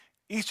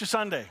Easter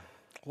Sunday,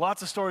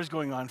 lots of stories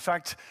going on. In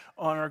fact,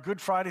 on our Good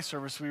Friday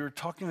service, we were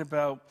talking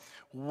about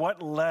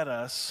what led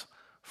us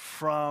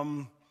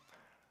from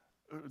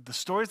the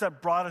stories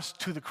that brought us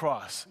to the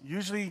cross.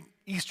 Usually,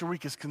 Easter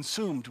week is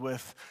consumed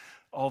with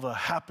all the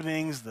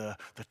happenings, the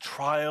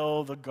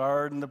trial, the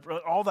garden,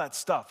 all that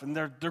stuff, and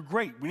they're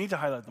great. We need to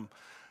highlight them.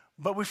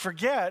 But we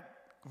forget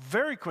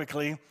very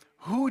quickly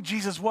who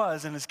Jesus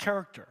was and his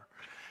character.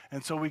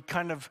 And so we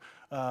kind of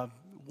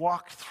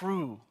walked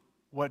through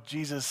what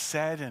Jesus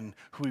said and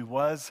who he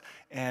was,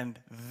 and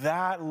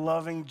that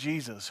loving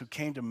Jesus who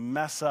came to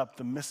mess up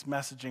the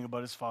mismessaging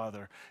about his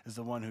Father is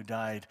the one who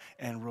died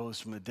and rose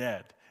from the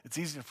dead. It's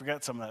easy to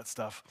forget some of that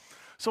stuff.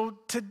 So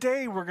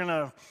today we're going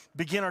to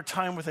begin our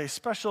time with a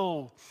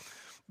special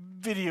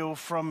video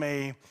from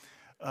a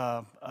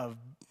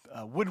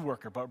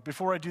woodworker. But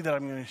before I do that,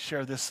 I'm going to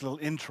share this little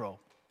intro.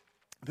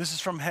 This is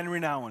from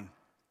Henry Nouwen.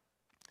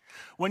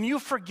 When you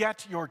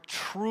forget your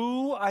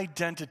true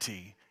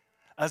identity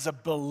as a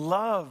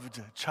beloved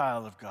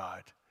child of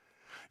God,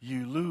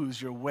 you lose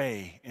your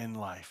way in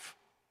life.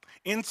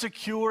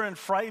 Insecure and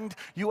frightened,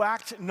 you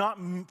act not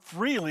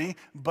freely,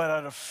 but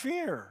out of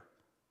fear.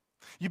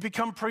 You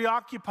become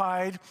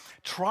preoccupied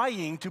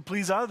trying to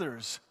please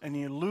others, and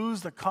you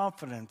lose the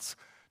confidence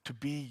to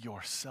be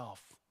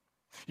yourself.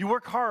 You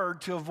work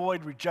hard to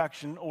avoid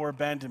rejection or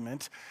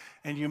abandonment,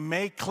 and you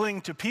may cling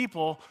to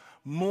people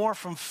more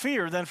from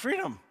fear than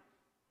freedom.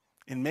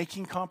 In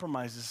making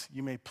compromises,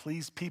 you may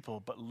please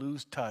people but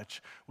lose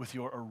touch with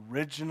your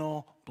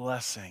original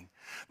blessing,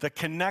 the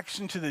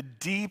connection to the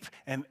deep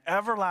and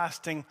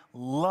everlasting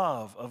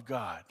love of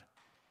God.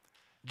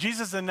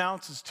 Jesus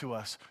announces to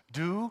us,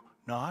 do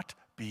not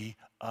be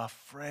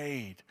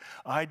afraid.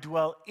 I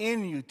dwell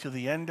in you to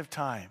the end of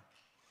time.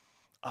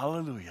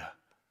 Alleluia.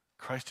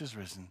 Christ is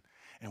risen,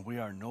 and we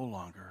are no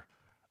longer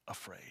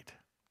afraid.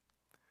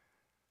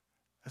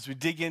 As we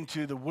dig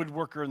into the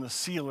woodworker and the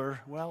sealer,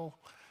 well,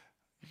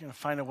 you're going to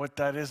find out what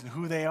that is and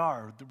who they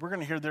are. We're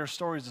going to hear their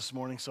stories this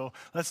morning, so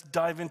let's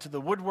dive into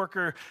the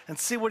woodworker and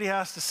see what he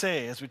has to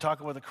say as we talk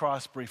about the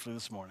cross briefly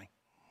this morning.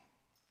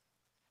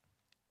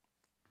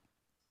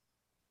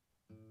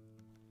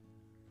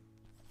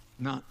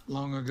 Not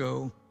long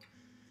ago,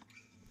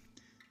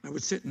 I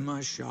would sit in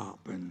my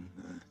shop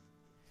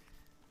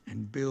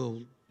and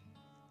build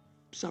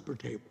supper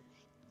tables,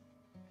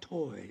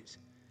 toys,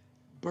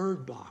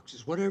 bird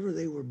boxes, whatever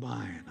they were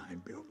buying,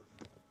 I'd build it.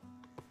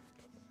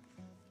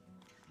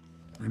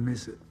 I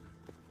miss it.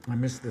 I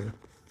miss the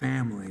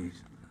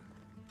families,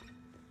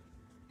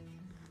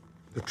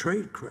 the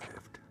trade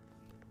craft.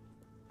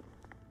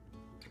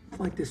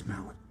 Like this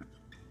mallet.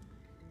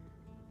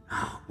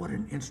 Ah, what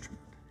an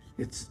instrument.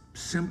 It's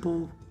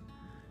simple,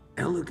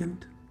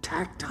 elegant,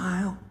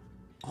 tactile,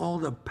 all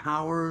the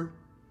power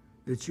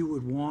that you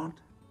would want,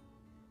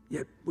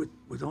 yet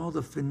with all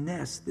the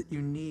finesse that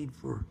you need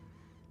for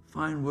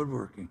fine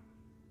woodworking.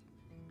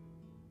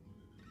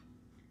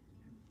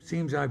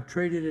 Seems I've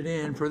traded it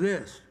in for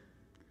this.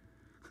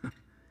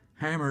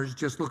 Hammers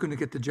just looking to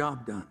get the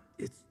job done.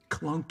 It's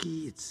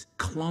clunky, it's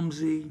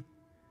clumsy,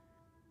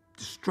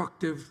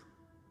 destructive.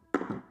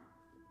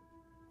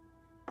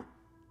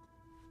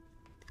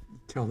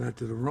 Tell that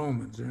to the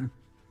Romans, eh?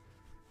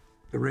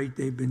 The rate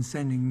they've been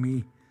sending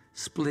me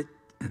split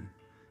and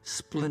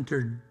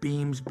splintered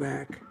beams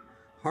back.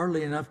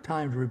 Hardly enough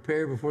time to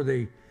repair before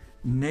they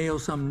nail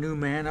some new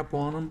man up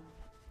on them.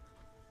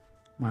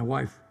 My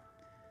wife,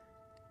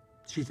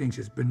 she thinks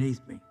it's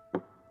beneath me.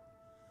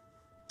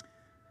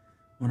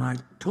 When I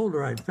told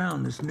her I'd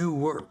found this new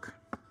work,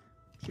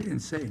 she didn't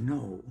say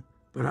no,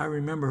 but I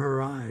remember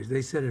her eyes.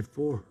 They said it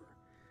for her.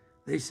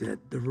 They said,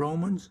 the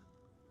Romans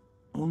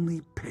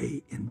only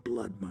pay in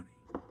blood money.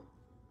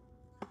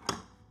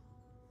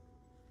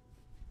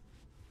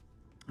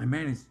 I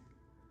managed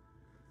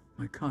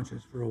my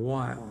conscience for a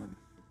while,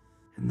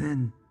 and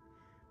then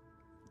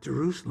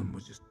Jerusalem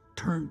was just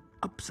turned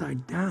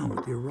upside down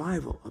with the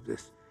arrival of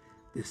this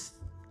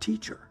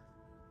teacher.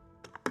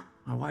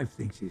 My wife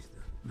thinks he's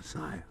the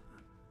Messiah.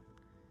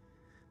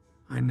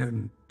 I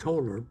never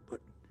told her, but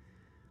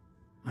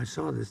I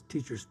saw this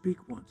teacher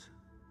speak once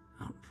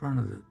out in front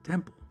of the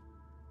temple.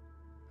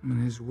 And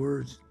his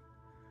words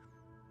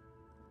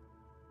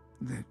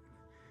that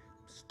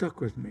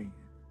stuck with me,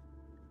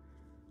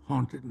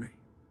 haunted me.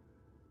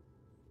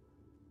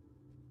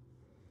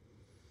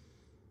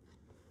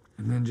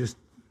 And then just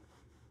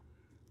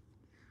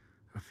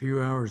a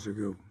few hours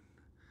ago,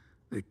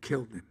 they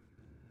killed him.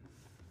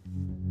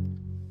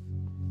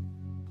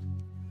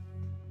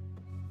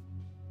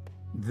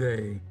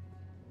 They,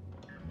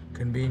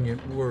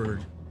 convenient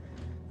word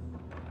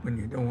when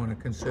you don't want to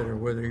consider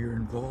whether you're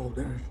involved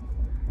in it.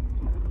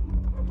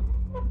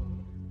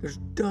 There's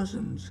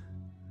dozens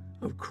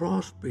of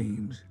cross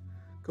beams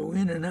go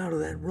in and out of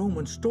that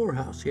Roman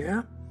storehouse,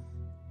 yeah?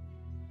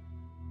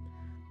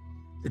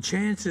 The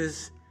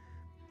chances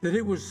that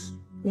it was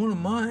one of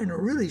mine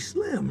are really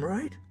slim,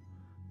 right?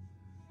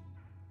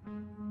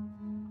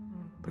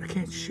 But I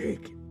can't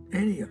shake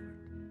any of it.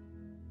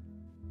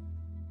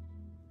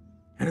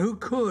 And who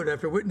could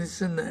after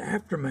witnessing the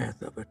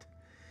aftermath of it?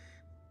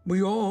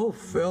 We all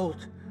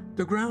felt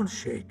the ground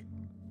shake.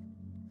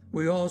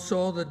 We all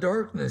saw the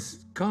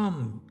darkness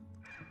come,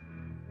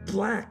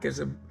 black as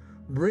a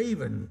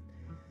raven,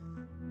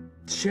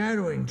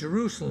 shadowing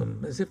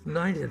Jerusalem as if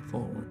night had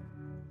fallen.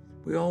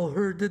 We all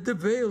heard that the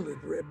veil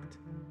had ripped,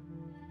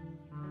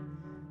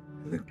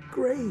 and the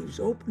graves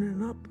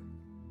opening up.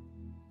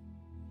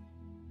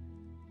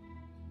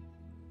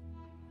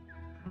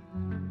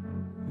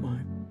 My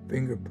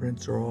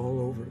fingerprints are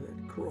all over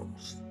that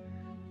cross.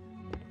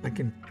 I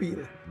can feel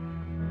it.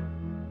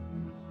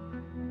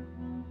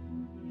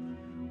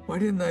 Why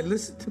didn't I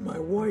listen to my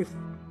wife?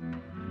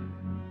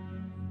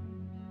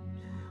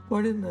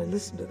 Why didn't I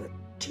listen to that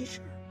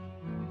teacher?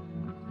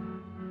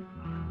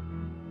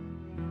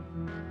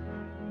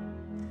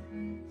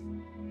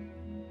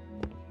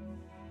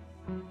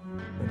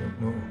 I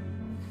don't know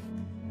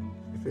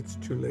if it's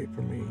too late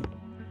for me,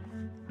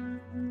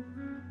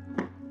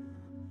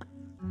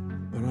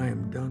 but I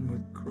am done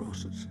with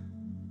crosses.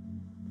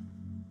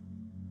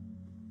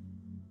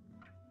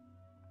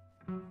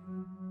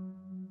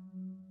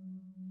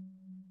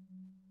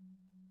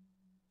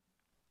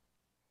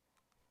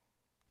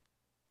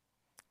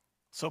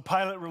 So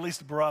Pilate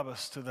released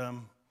Barabbas to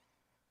them.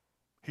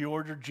 He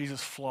ordered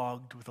Jesus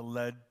flogged with a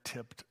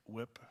lead-tipped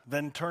whip,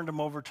 then turned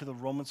him over to the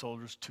Roman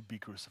soldiers to be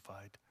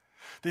crucified.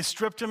 They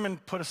stripped him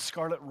and put a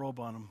scarlet robe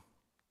on him.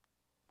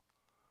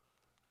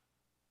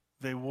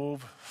 They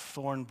wove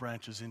thorn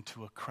branches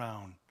into a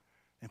crown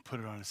and put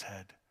it on his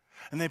head.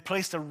 And they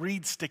placed a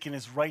reed stick in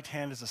his right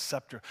hand as a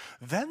scepter.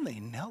 Then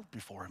they knelt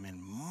before him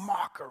in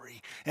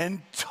mockery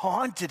and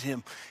taunted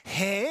him,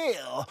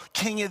 "Hail,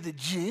 King of the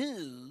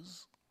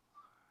Jews!"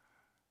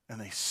 And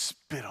they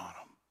spit on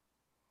him,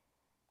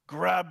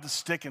 grabbed the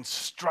stick and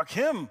struck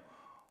him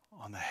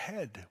on the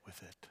head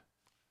with it.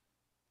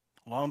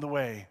 Along the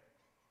way,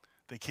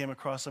 they came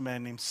across a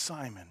man named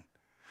Simon,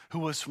 who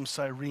was from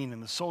Cyrene,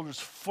 and the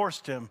soldiers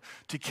forced him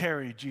to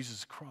carry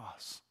Jesus'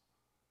 cross.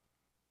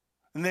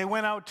 And they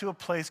went out to a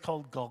place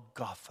called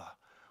Golgotha,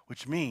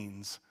 which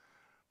means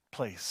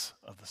place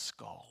of the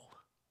skull.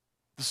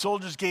 The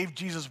soldiers gave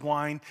Jesus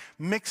wine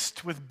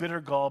mixed with bitter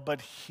gall,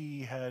 but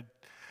he had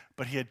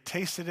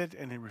tasted it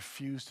and he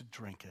refused to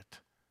drink it.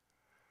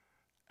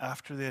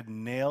 After they had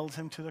nailed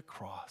him to the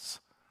cross,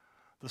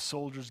 the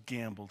soldiers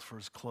gambled for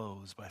his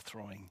clothes by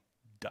throwing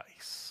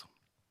dice.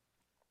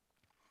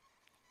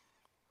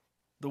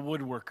 The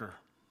woodworker.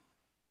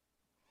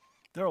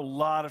 There are a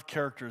lot of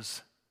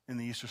characters in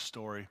the Easter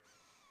story.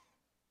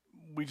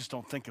 We just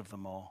don't think of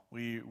them all.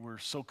 We're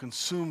so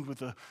consumed with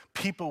the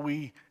people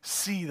we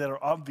see that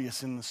are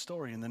obvious in the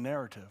story, in the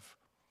narrative.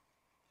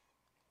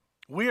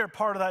 We are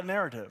part of that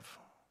narrative.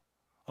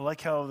 I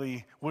like how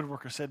the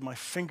woodworker said, "My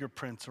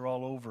fingerprints are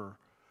all over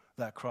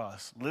that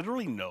cross."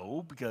 Literally,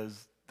 no,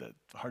 because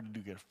that's hard to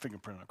do, get a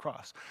fingerprint on a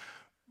cross.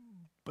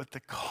 But the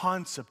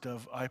concept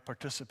of I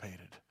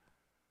participated.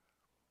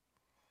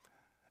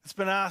 It's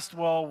been asked,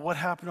 well, what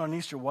happened on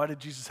Easter? Why did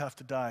Jesus have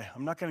to die?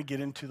 I'm not going to get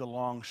into the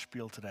long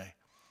spiel today,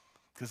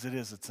 because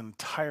it's an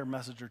entire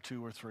message or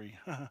two or three.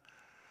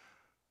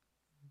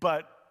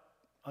 But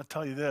I'll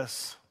tell you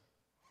this,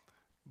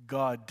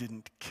 God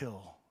didn't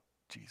kill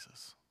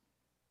Jesus.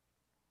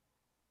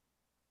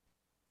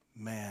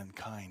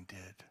 Mankind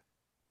did.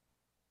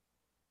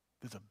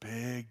 There's a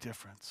big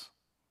difference.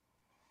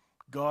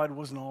 God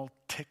wasn't all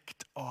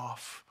ticked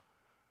off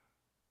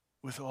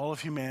with all of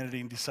humanity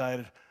and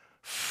decided,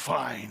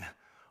 fine,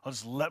 I'll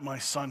just let my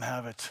son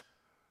have it.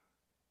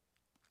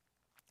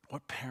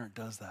 What parent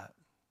does that?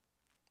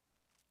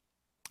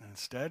 And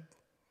instead,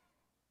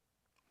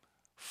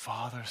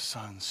 Father,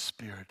 Son,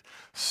 Spirit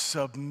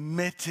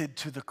submitted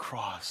to the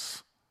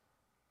cross,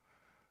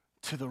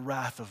 to the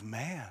wrath of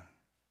man.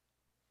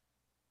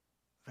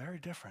 Very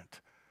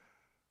different.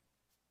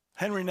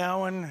 Henry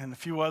Nouwen and a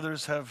few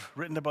others have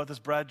written about this.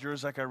 Brad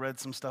Jersak, I read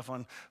some stuff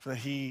on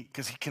that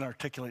because he can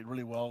articulate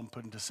really well and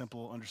put into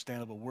simple,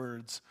 understandable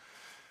words.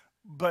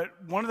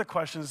 But one of the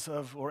questions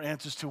or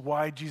answers to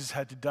why Jesus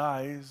had to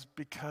die is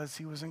because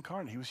he was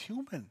incarnate. He was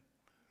human.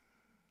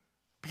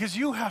 Because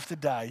you have to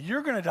die.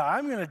 You're going to die.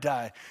 I'm going to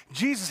die.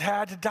 Jesus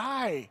had to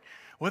die.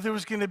 Whether it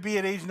was going to be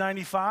at age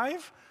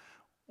 95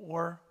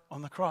 or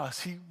on the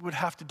cross, he would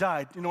have to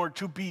die in order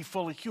to be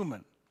fully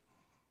human.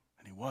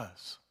 And he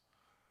was.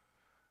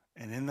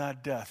 And in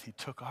that death, he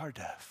took our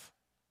death,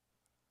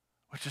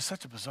 which is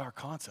such a bizarre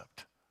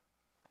concept.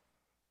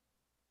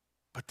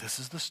 But this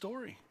is the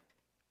story.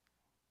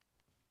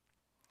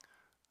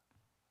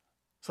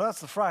 So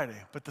that's the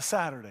Friday, but the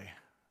Saturday.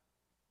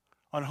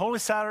 On Holy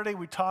Saturday,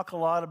 we talk a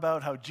lot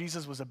about how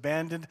Jesus was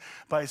abandoned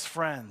by his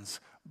friends,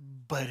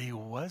 but he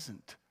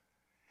wasn't.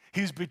 He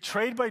was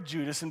betrayed by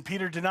Judas, and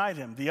Peter denied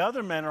him. The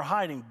other men are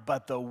hiding,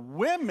 but the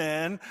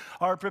women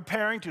are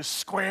preparing to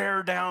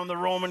square down the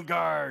Roman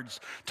guards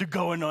to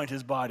go anoint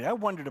his body. I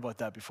wondered about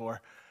that before.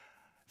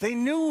 They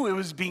knew it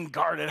was being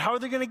guarded. How are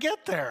they going to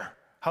get there?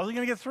 How are they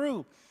going to get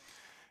through?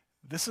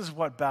 This is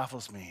what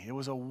baffles me. It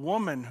was a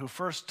woman who was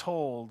first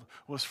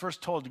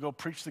told to go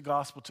preach the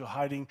gospel to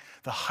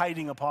the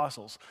hiding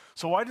apostles.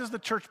 So why does the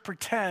church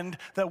pretend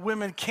that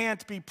women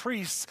can't be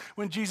priests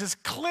when Jesus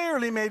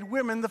clearly made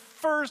women the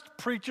first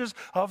preachers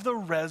of the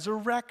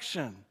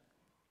resurrection?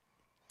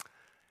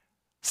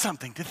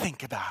 Something to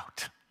think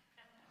about.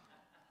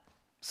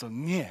 So,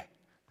 yeah.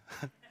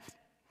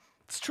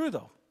 It's true,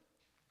 though.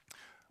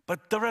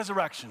 But the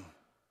resurrection,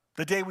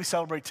 the day we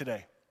celebrate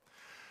today,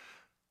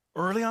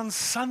 early on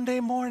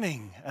Sunday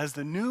morning, as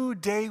the new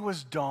day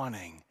was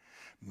dawning,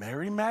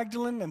 Mary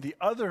Magdalene and the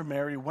other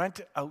Mary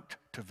went out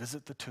to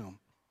visit the tomb.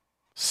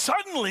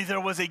 Suddenly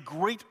there was a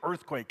great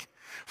earthquake,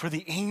 for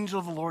the angel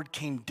of the Lord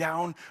came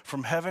down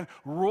from heaven,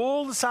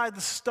 rolled aside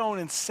the stone,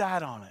 and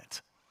sat on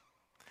it.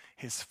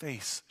 His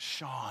face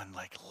shone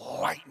like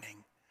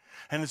lightning,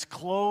 and his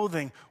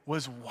clothing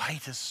was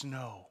white as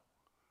snow.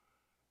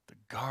 The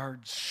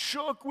guards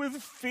shook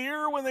with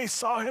fear when they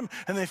saw him,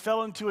 and they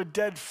fell into a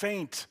dead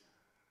faint.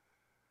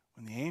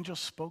 When the angel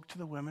spoke to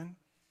the women,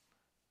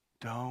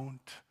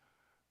 "Don't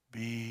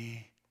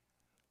be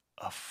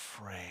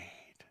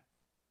afraid,"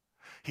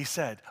 he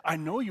said, "I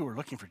know you are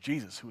looking for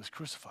Jesus who was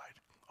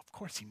crucified." Of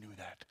course he knew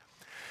that.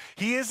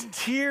 "He isn't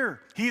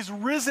here. He's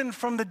risen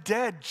from the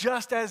dead,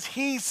 just as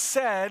he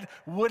said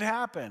would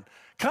happen.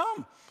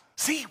 Come,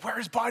 see where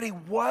his body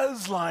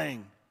was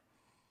lying.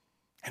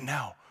 And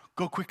now,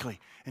 go quickly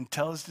and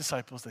tell his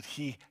disciples that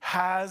he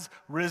has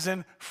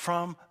risen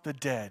from the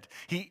dead.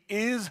 He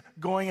is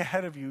going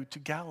ahead of you to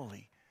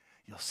Galilee.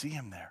 You'll see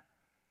him there.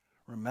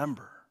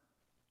 Remember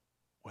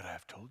what I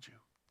have told you."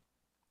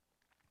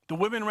 The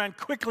women ran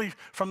quickly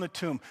from the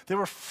tomb. They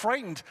were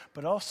frightened,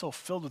 but also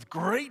filled with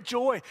great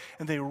joy,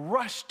 and they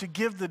rushed to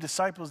give the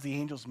disciples the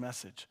angel's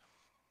message.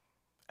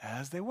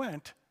 As they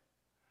went,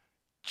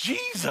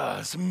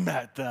 Jesus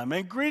met them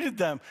and greeted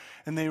them,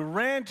 and they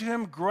ran to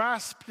him,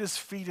 grasped his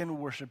feet, and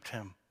worshiped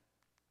him.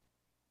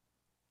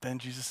 Then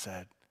Jesus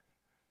said,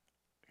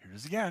 here it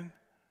is again,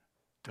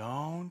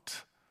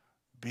 "Don't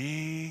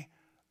be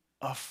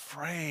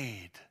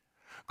afraid.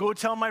 Go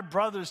tell my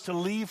brothers to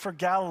leave for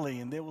Galilee,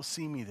 and they will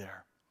see me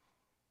there."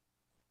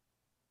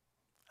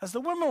 As the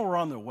women were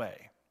on their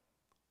way,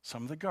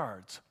 some of the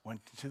guards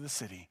went into the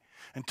city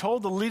and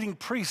told the leading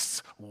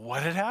priests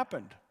what had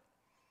happened.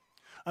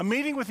 A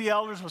meeting with the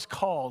elders was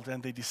called,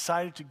 and they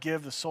decided to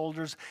give the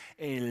soldiers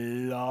a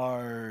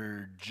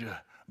large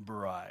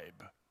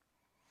bribe.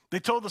 They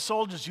told the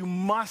soldiers, "You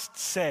must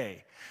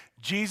say,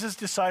 'Jesus'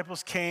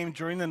 disciples came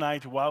during the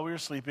night while we were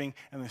sleeping,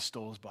 and they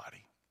stole his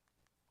body.'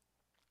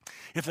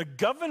 If the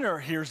governor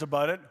hears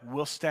about it,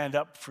 we'll stand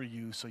up for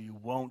you so you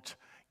won't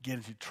get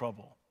into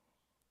trouble."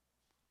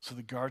 So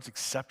the guards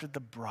accepted the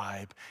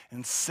bribe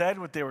and said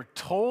what they were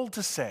told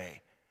to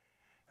say.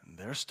 And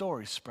their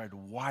story spread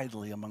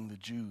widely among the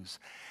Jews,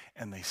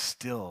 and they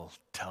still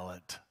tell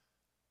it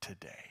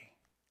today.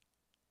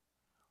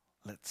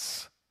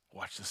 Let's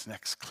watch this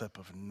next clip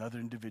of another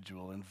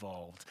individual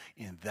involved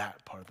in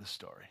that part of the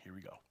story. Here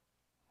we go.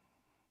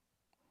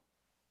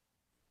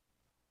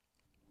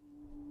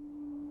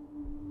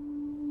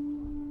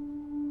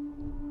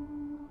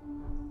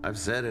 I've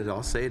said it,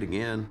 I'll say it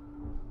again.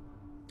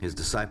 His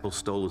disciples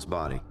stole his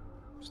body.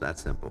 It's that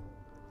simple.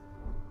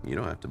 You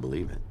don't have to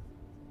believe it.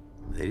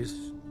 They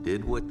just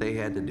did what they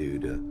had to do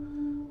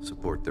to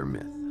support their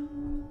myth.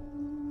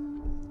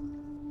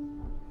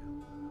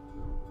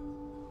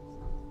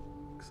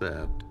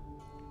 Except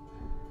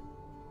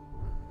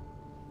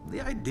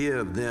the idea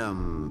of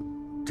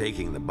them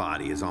taking the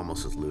body is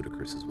almost as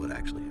ludicrous as what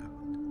actually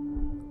happened.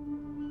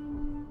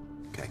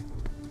 Okay,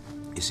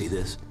 you see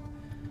this?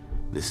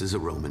 This is a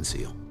Roman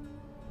seal.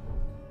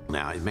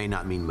 Now, it may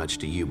not mean much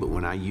to you, but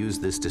when I use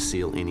this to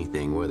seal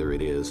anything, whether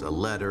it is a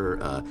letter,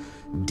 a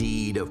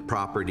deed of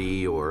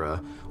property, or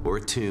a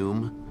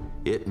tomb,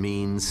 it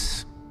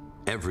means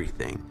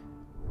everything.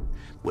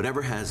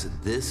 Whatever has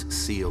this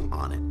seal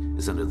on it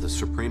is under the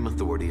supreme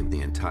authority of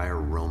the entire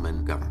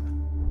Roman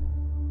government.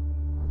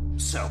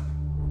 So,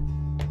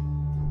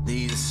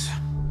 these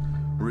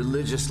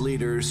religious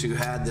leaders who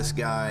had this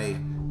guy,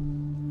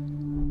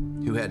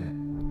 who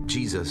had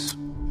Jesus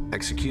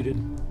executed,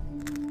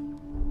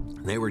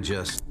 they were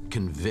just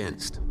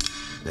convinced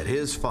that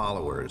his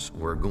followers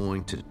were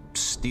going to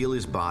steal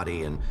his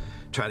body and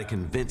try to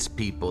convince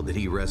people that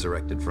he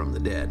resurrected from the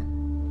dead.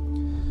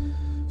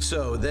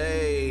 So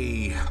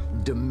they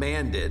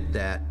demanded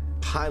that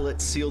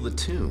Pilate seal the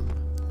tomb.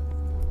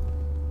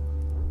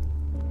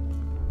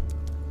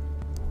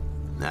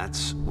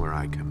 That's where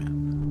I come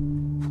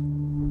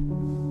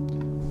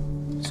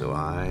in. So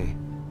I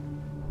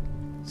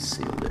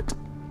sealed it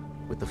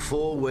with the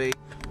full weight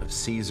of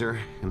Caesar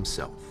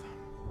himself.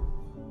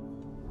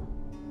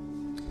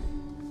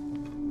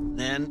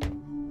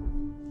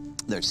 Then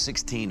there's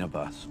 16 of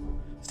us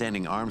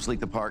standing arm's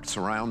length apart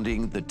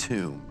surrounding the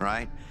tomb,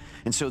 right?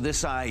 And so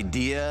this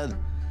idea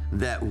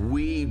that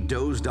we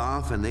dozed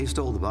off and they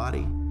stole the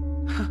body.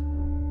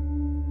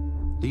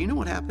 Do you know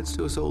what happens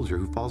to a soldier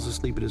who falls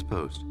asleep at his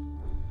post?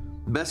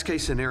 Best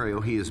case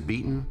scenario, he is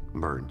beaten,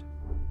 burned.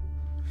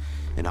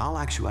 In all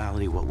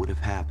actuality, what would have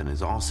happened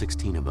is all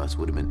 16 of us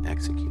would have been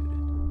executed.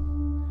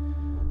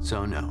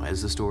 So no,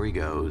 as the story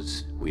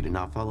goes, we did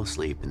not fall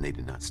asleep and they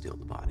did not steal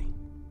the body.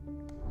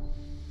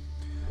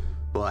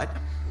 But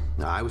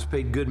I was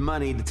paid good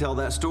money to tell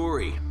that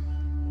story.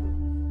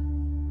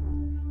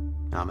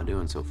 How am I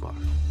doing so far?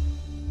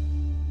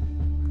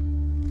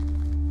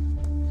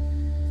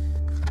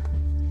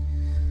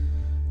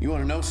 You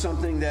want to know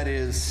something that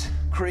is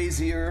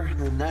crazier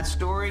than that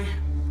story?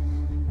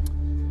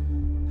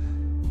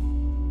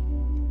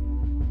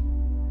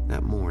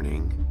 That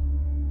morning,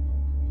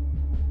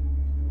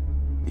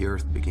 the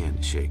earth began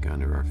to shake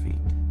under our feet.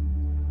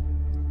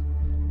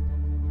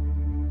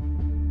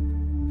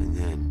 And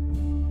then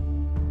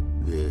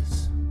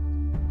this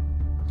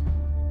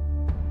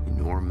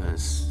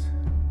enormous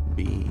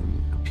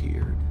being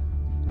appeared.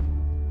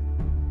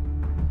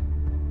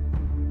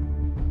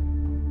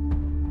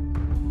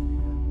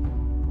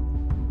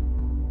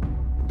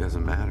 It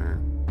doesn't matter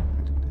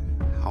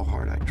how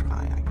hard I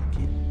try, I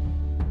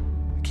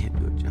can't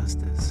do it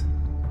justice.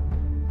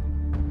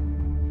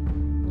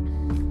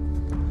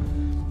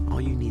 All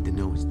you need to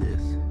know is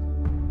this.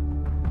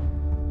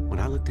 When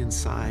I looked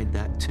inside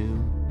that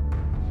tomb,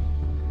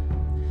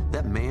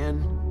 that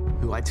man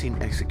who I'd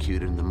seen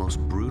executed in the most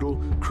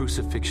brutal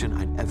crucifixion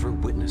I'd ever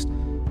witnessed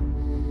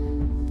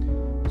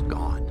was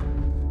gone.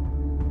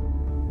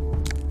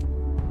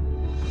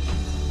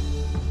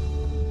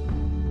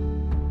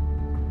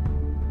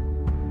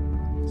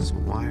 So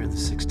why are the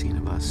 16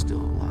 of us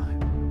still alive?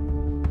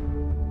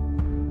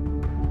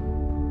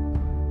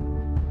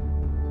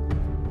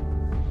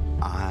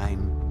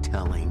 I'm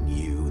telling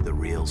you the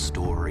real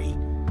story.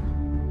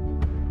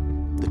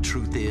 The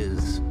truth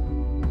is,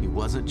 he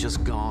wasn't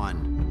just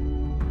gone.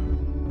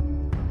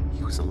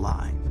 He was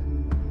alive.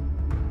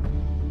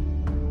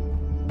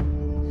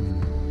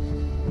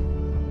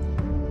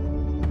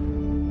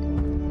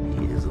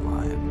 He is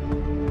alive.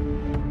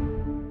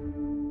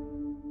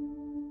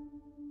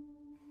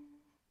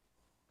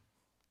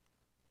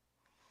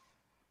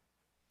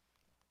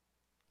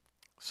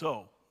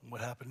 So,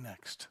 what happened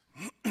next?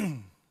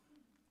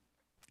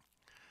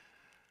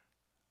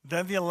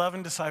 Then the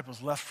 11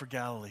 disciples left for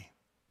Galilee,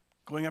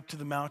 going up to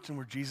the mountain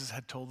where Jesus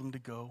had told them to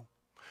go.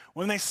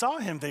 When they saw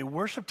him, they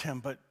worshiped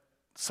him, but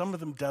some of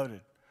them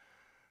doubted.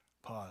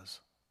 Pause.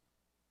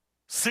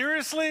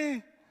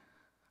 Seriously?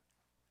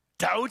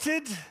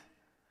 Doubted?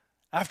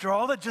 After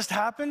all that just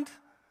happened?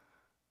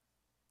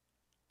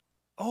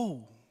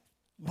 Oh,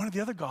 one of the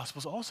other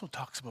Gospels also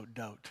talks about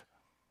doubt.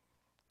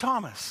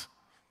 Thomas.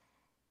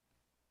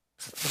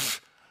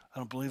 I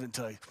don't believe it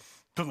until I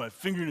put my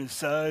finger in his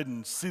side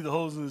and see the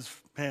holes in his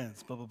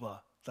hands, blah, blah, blah.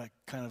 That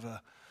kind of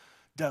a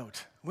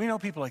doubt. We know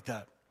people like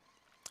that.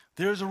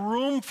 There's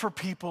room for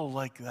people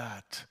like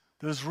that.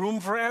 There's room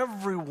for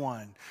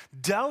everyone.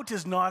 Doubt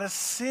is not a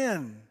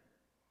sin.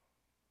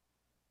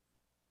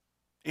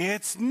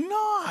 It's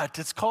not.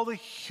 It's called a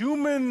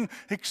human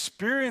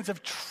experience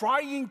of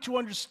trying to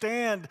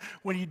understand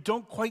when you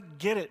don't quite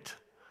get it.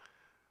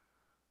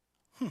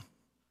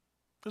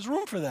 There's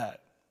room for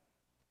that.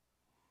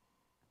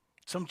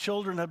 Some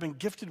children have been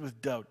gifted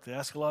with doubt. They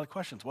ask a lot of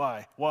questions.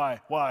 Why?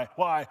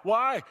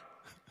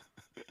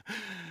 It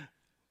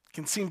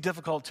can seem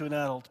difficult to an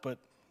adult, but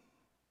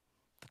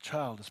the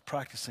child is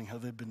practicing how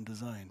they've been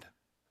designed.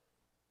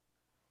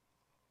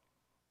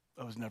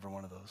 I was never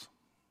one of those.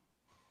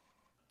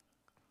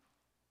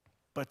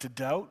 But to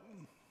doubt,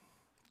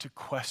 to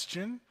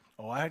question,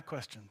 I had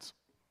questions.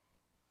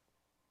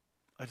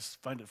 I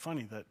just find it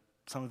funny that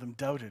some of them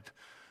doubted.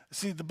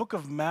 See, the book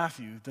of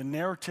Matthew, the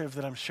narrative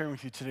that I'm sharing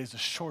with you today is the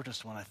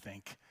shortest one, I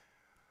think.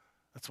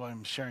 That's why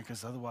I'm sharing,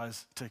 because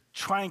otherwise, to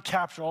try and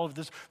capture all of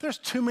this, there's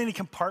too many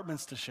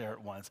compartments to share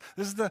at once.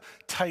 This is the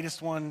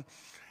tightest one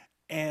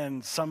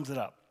and sums it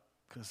up,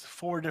 because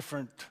 4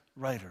 different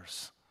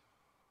writers.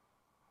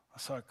 I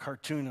saw a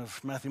cartoon of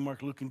Matthew,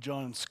 Mark, Luke, and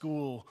John in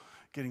school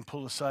getting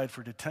pulled aside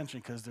for detention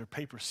because their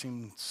papers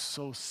seemed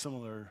so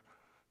similar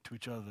to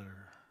each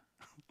other.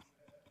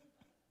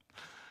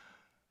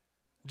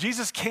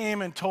 Jesus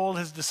came and told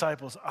his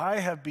disciples,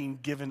 I have been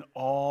given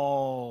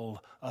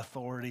all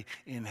authority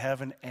in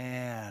heaven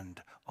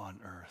and on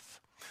earth.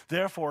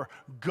 Therefore,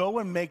 go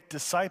and make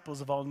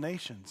disciples of all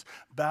nations,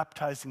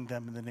 baptizing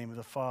them in the name of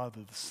the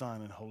Father, the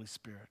Son, and Holy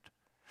Spirit.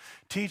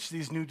 Teach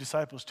these new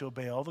disciples to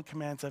obey all the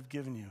commands I've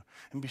given you,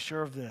 and be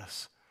sure of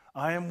this,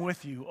 I am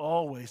with you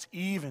always,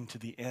 even to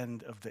the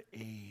end of the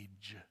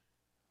age.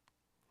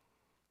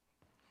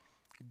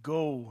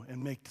 Go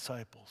and make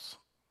disciples.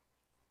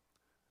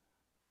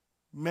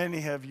 Many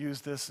have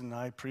used this, and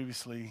I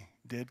previously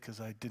did because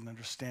I didn't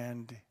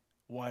understand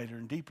wider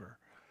and deeper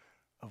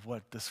of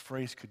what this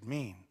phrase could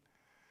mean.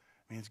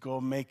 It means go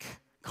make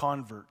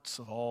converts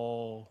of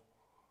all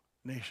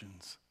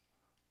nations.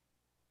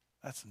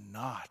 That's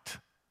not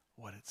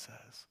what it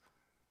says.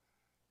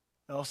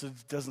 It also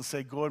doesn't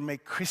say go and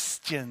make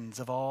Christians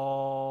of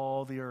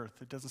all the earth.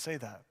 It doesn't say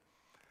that.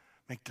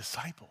 Make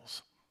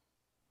disciples.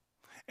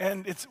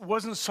 And it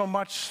wasn't so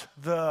much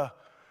the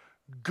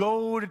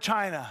go to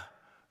China,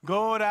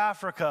 go to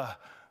Africa,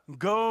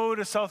 go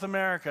to South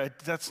America.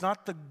 That's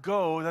not the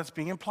go that's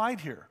being implied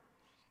here.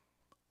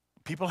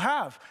 People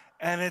have,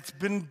 and it's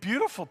been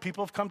beautiful.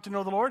 People have come to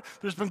know the Lord.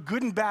 There's been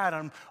good and bad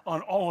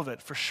on all of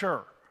it, for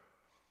sure.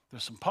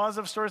 There's some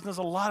positive stories, and there's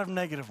a lot of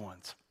negative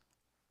ones.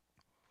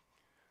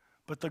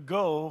 But the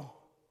go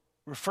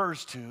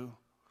refers to,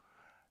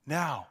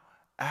 now,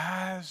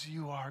 as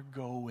you are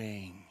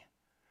going,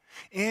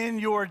 in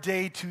your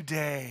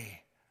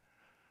day-to-day,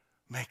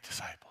 make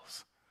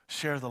disciples.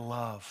 Share the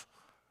love.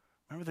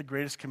 Remember the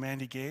greatest command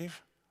he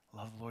gave?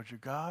 Love the Lord your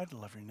God,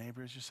 love your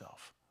neighbor as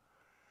yourself.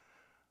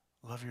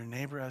 Love your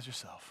neighbor as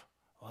yourself.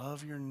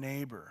 Love your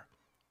neighbor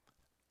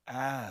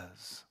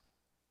as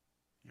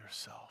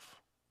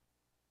yourself.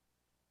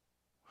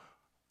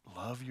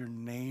 Love your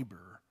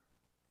neighbor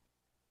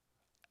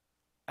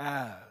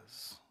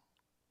as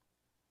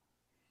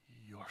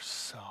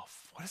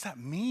yourself. What does that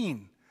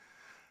mean?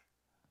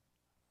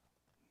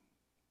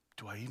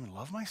 Do I even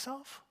love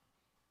myself?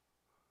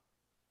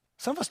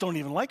 Some of us don't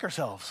even like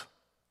ourselves.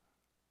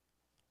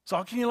 So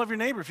how can you love your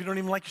neighbor if you don't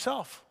even like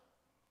yourself?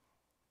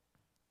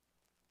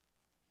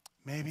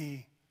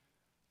 Maybe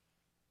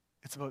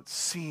it's about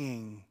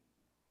seeing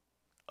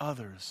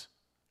others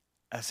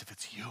as if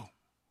it's you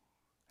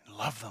and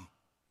love them.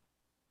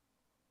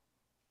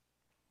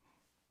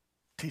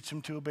 Teach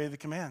them to obey the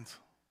commands.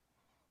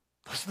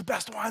 Those are the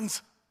best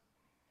ones.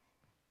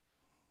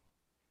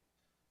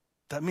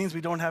 That means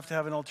we don't have to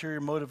have an ulterior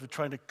motive of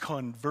trying to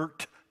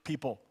convert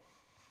people.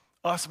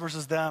 Us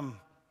versus them.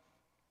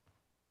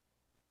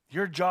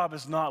 Your job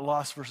is not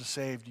lost versus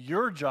saved.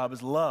 Your job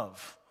is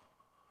love.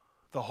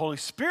 The Holy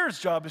Spirit's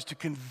job is to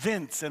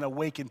convince and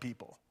awaken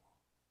people.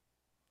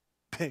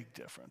 Big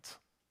difference.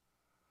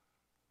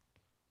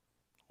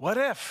 What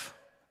if?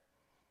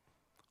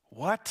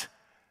 What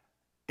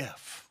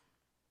if?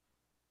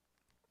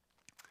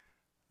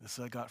 This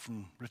I got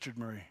from Richard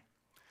Murray.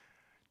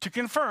 To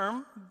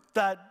confirm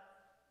that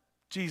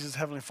Jesus,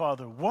 Heavenly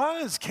Father,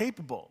 was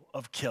capable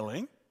of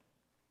killing,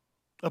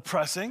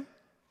 oppressing,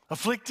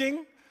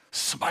 afflicting,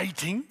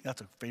 smiting,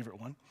 that's a favorite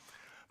one,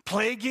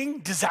 plaguing,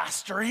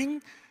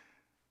 disastering.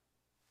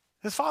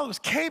 His Father was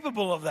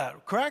capable of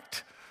that,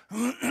 correct?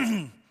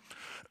 And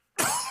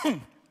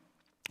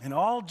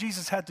all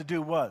Jesus had to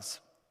do was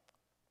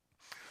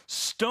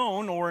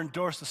stone or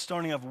endorse the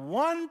stoning of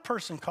one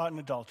person caught in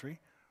adultery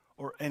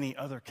or any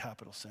other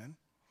capital sin.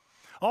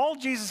 All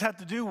Jesus had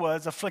to do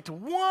was afflict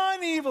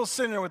one evil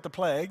sinner with the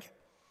plague,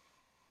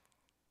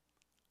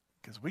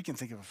 because we can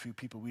think of a few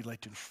people we'd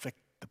like to inflict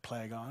the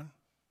plague on.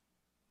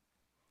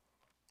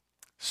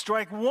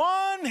 Strike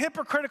one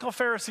hypocritical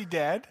Pharisee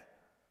dead.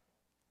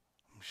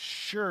 I'm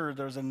sure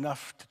there's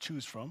enough to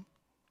choose from.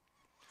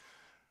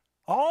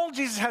 All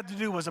Jesus had to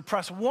do was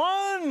oppress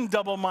one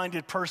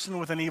double-minded person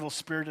with an evil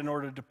spirit in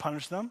order to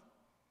punish them.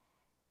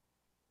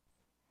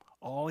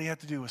 All he had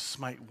to do was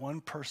smite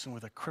one person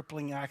with a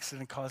crippling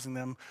accident causing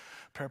them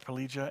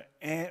paraplegia,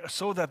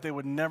 so that they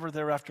would never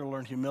thereafter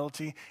learn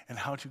humility and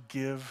how to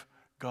give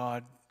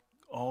God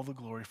all the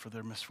glory for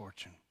their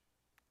misfortune.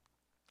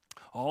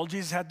 All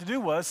Jesus had to do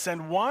was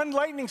send one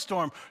lightning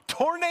storm,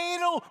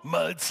 tornado,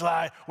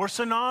 mudslide, or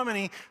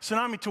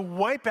tsunami to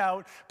wipe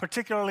out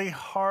particularly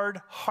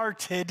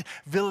hard-hearted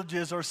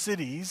villages or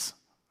cities.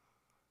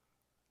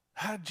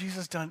 Had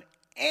Jesus done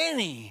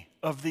any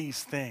of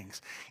these things,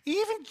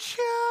 even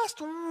just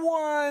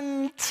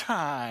one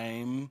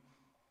time,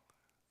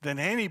 then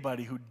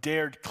anybody who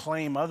dared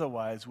claim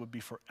otherwise would be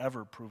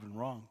forever proven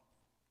wrong.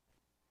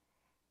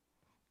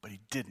 But he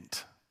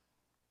didn't.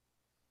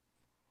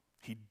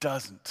 He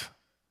doesn't.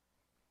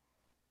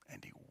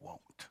 And he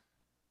won't.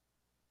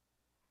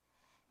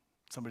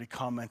 Somebody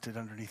commented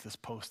underneath this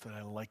post that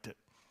I liked it.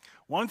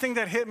 One thing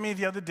that hit me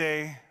the other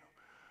day,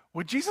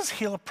 would Jesus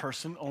heal a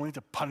person only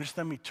to punish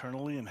them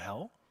eternally in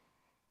hell?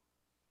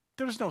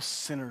 There was no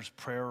sinner's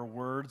prayer or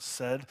word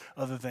said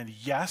other than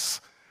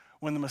yes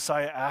when the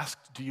Messiah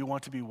asked, "Do you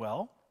want to be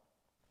well?"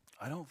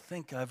 I don't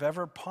think I've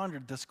ever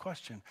pondered this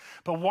question.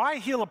 But why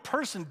heal a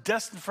person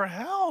destined for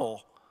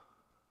hell?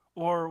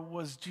 Or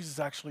was Jesus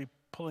actually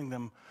pulling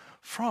them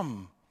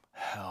from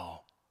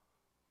hell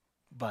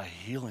by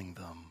healing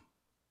them?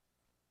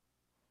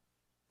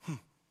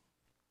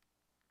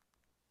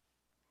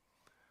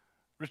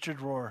 Richard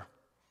Rohr,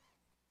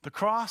 the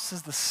cross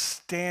is the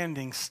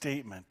standing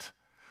statement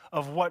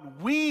of what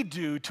we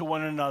do to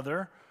one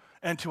another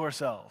and to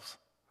ourselves.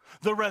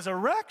 The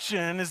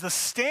resurrection is the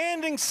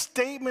standing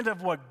statement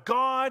of what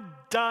God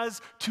does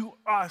to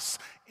us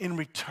in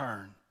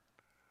return.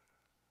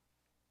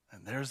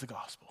 And there's the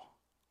gospel.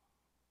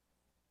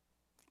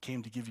 He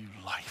came to give you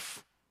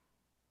life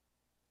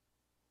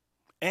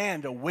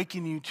and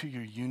awaken you to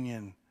your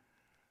union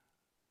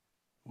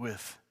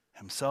with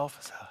himself,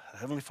 as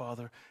Heavenly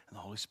Father, and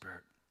the Holy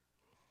Spirit.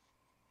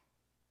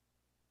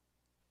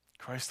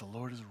 Christ the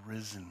Lord is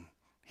risen.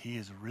 He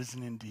is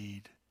risen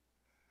indeed.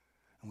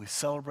 And we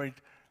celebrate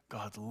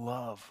God's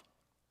love.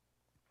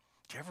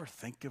 Do you ever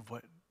think of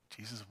what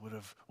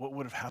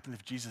would have happened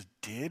if Jesus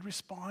did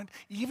respond?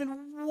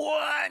 Even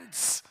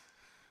once.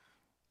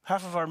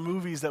 Half of our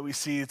movies that we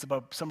see, it's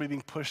about somebody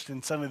being pushed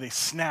and suddenly they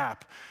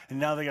snap, and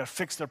now they got to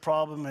fix their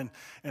problem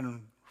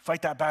and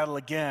fight that battle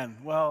again.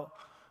 Well,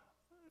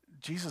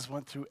 Jesus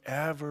went through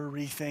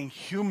everything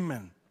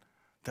human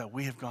that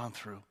we have gone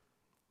through.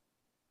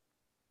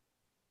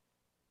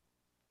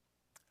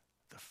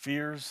 The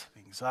fears,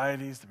 the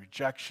anxieties, the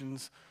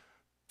rejections,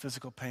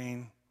 physical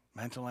pain,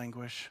 mental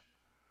anguish.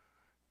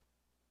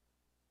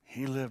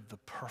 He lived the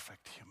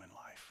perfect human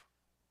life.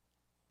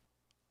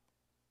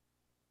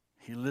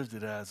 He lived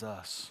it as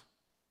us.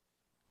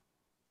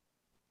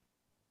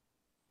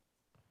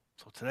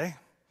 So today,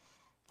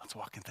 let's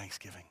walk in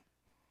thanksgiving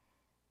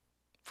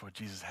for what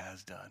Jesus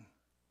has done.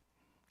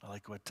 I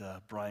like what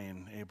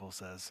Brian Abel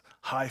says,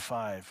 high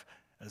five,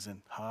 as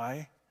in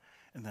high,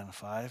 and then a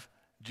five,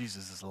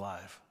 Jesus is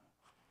alive.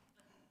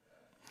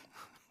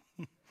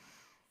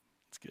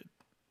 It's good.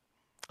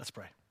 Let's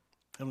pray.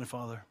 Heavenly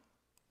Father,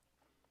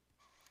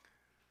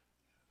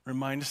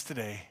 remind us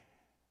today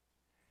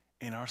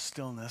in our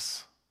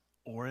stillness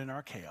or in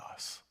our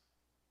chaos,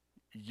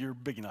 you're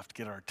big enough to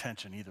get our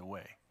attention either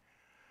way.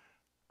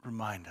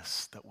 Remind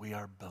us that we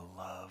are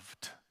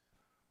beloved,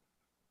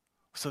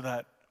 so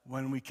that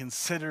when we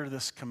consider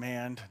this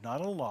command,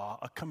 not a law,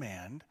 a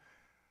command,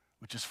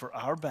 which is for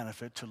our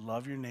benefit to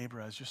love your neighbor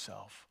as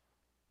yourself,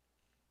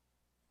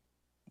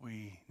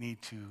 we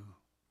need to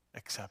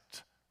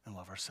accept and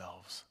love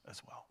ourselves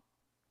as well,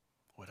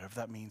 whatever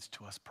that means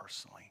to us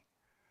personally,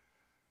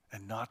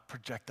 and not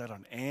project that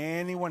on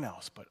anyone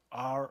else but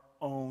our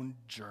own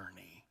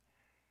journey.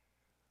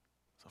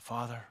 So,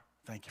 Father,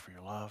 thank you for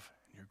your love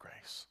and your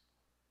grace.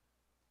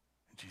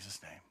 In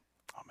Jesus' name,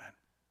 amen.